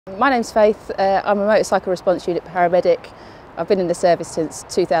My name's Faith. I'm a motorcycle response unit paramedic. I've been in the service since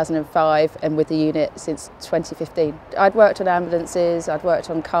 2005 and with the unit since 2015. I'd worked on ambulances, I'd worked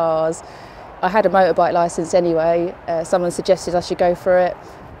on cars. I had a motorbike licence anyway. Someone suggested I should go for it.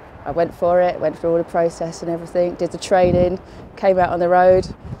 I went for it, went through all the process and everything, did the training, came out on the road,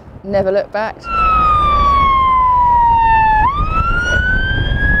 never looked back.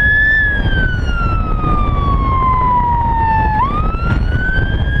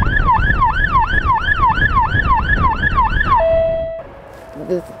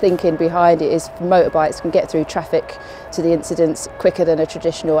 The thinking behind it is motorbikes can get through traffic to the incidents quicker than a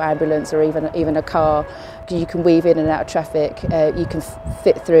traditional ambulance or even a car. You can weave in and out of traffic, you can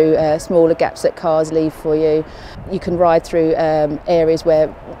fit through smaller gaps that cars leave for you. You can ride through areas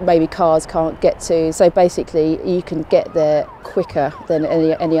where maybe cars can't get to. So basically you can get there quicker than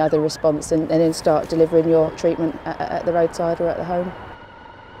any other response and then start delivering your treatment at the roadside or at the home.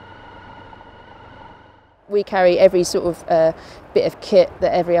 We carry every sort of bit of kit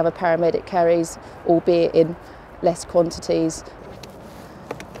that every other paramedic carries, albeit in less quantities.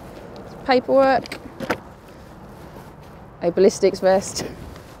 Paperwork, a ballistics vest,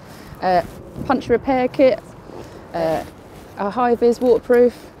 puncture repair kit, a high-vis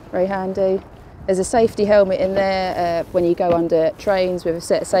waterproof, very handy. There's a safety helmet in there when you go under trains with a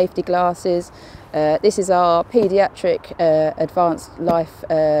set of safety glasses. This is our paediatric advanced life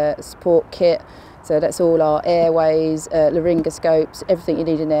support kit. So that's all our airways, laryngoscopes, everything you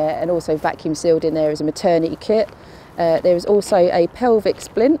need in there, and also vacuum sealed in there is a maternity kit. There is also a pelvic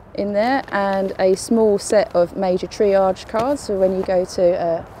splint in there and a small set of major triage cards, so when you go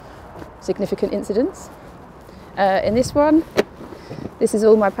to significant incidents. In this one, this is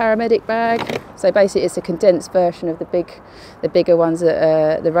all my paramedic bag. So basically it's a condensed version of the bigger ones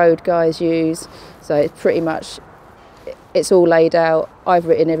that the road guys use. So it's pretty much, it's all laid out. I've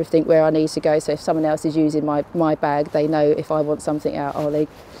written everything where I need to go, so if someone else is using my bag, they know if I want something out, oh, the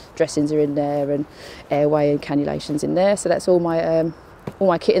dressings are in there and airway and cannulations in there. So that's all my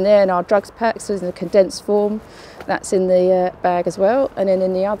kit in there, and our drugs packs in the condensed form, that's in the bag as well. And then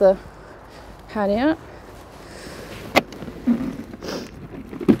in the other pannier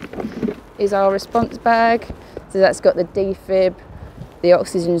is our response bag. So that's got the defib, the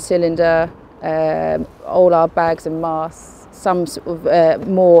oxygen cylinder, all our bags and masks, some sort of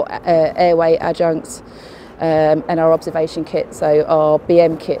more airway adjuncts, and our observation kit, so our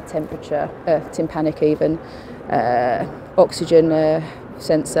BM kit, temperature, tympanic even, oxygen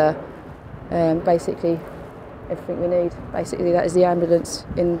sensor, basically everything we need. Basically that is the ambulance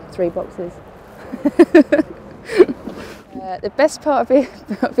in 3 boxes. The best part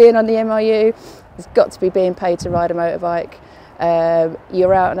of being on the MRU has got to be being paid to ride a motorbike.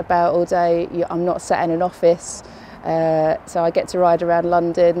 You're out and about all day, I'm not sat in an office, so I get to ride around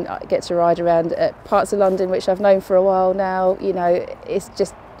London, I get to ride around parts of London which I've known for a while now. You know, it's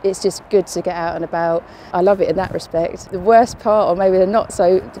just good to get out and about. I love it in that respect. The worst part, or maybe the not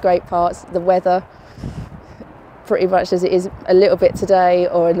so great parts, the weather, pretty much as it is a little bit today,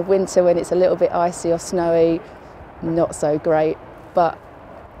 or in the winter when it's a little bit icy or snowy, not so great, but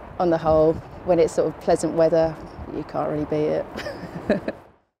on the whole, when it's sort of pleasant weather, you can't really beat it.